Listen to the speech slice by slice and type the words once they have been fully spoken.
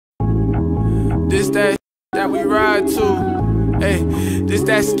This that we ride to. Hey, this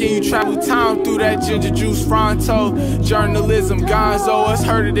that skin you travel town through, that ginger juice fronto. Journalism, gonzo, us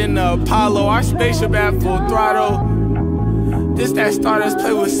heard it in the Apollo. Our spaceship at full throttle. This that stardust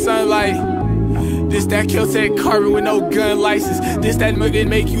play with sunlight. This that Celtic carbon with no gun license. This that nigga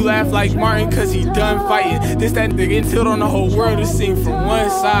make you laugh like Martin cause he done fighting. This that nigga tilt on the whole world to sing from one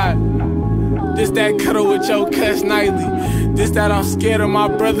side. This that cuddle with your cuss nightly. This that I'm scared of my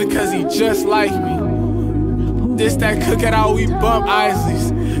brother cause he just like me. This that cook it out we bump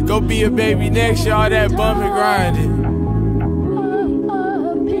Isleys. Go be a baby next year, all that bump and grinding.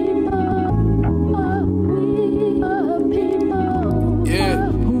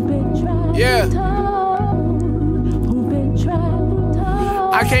 Yeah.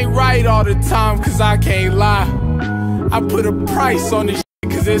 I can't write all the time cause I can't lie. I put a price on this shit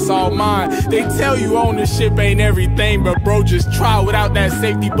cause it's all mine. They tell you ownership ain't everything, but bro, just try without that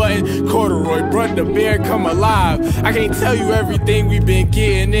safety button. Corduroy, bruh, the bear come alive. I can't tell you everything we been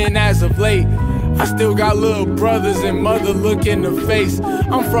getting in as of late. I still got little brothers and mother look in the face.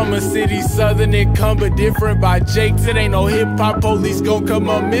 I'm from a city, southern income, but different by Jakes. It ain't no hip-hop police gon' come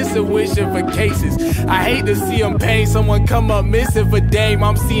up missing, wishing for cases. I hate to see them paying someone come up missing for Dame.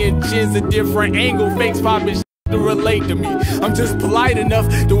 I'm seeing chins a different angle, fakes popping shit to relate to me. I'm just polite enough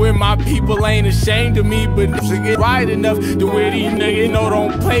to where my people ain't ashamed of me, but to get right enough to where these niggas know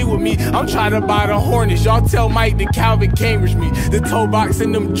don't play with me. I'm trying to buy the Hornets, y'all tell Mike that Calvin Cambridge me. The toe box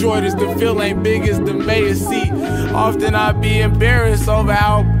and them Jordans, the feel ain't big as the mayor's seat. Often I be embarrassed over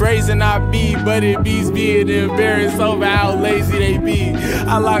how brazen I be, but it beats being embarrassed over how lazy they be.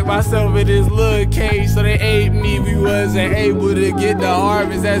 I lock myself in this little cage so they ate me. We wasn't able to get the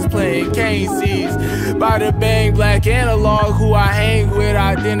harvest that's playing cane seeds. By the bang black analog who I hang with,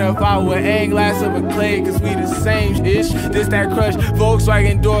 identify with ang glass of a clay cause we the same ish. This that crush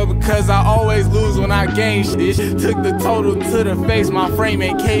Volkswagen door because I always lose when I gain shit. Took the total to the face, my frame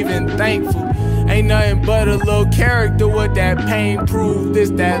ain't caving, thankful. Ain't nothing but a little character what that pain proved. This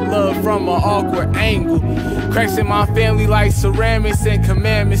that love from an awkward angle. Cracks in my family like ceramics and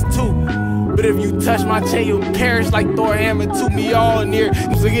commandments too. But if you touch my chain, you'll perish like Thor hammer to me all near.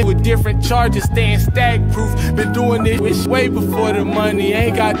 With different charges, staying stag proof. Been doing this way before the money,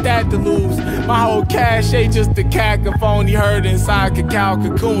 ain't got that to lose. My whole cash ain't just a cacophony heard inside cacao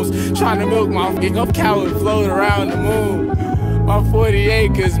cocoons. Trying to milk my cow and float around the moon. My 40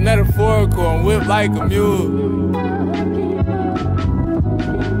 acres metaphorical and whip like a mule.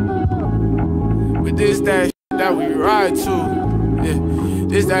 But this that shit that we ride to. Yeah.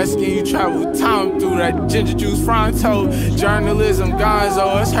 This that skin you travel town through, that ginger juice fronto. Journalism, gonzo,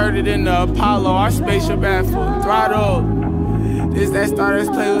 us heard it in the Apollo. Our spaceship at full throttle. This that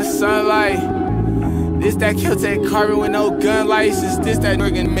stardust play with sunlight. This that Celtic carbon with no gun license. This that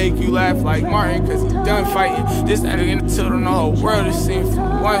nigga make you laugh like Martin cause he done fighting. This that nigga tilt on the whole world to sing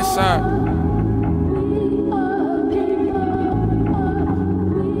from one side.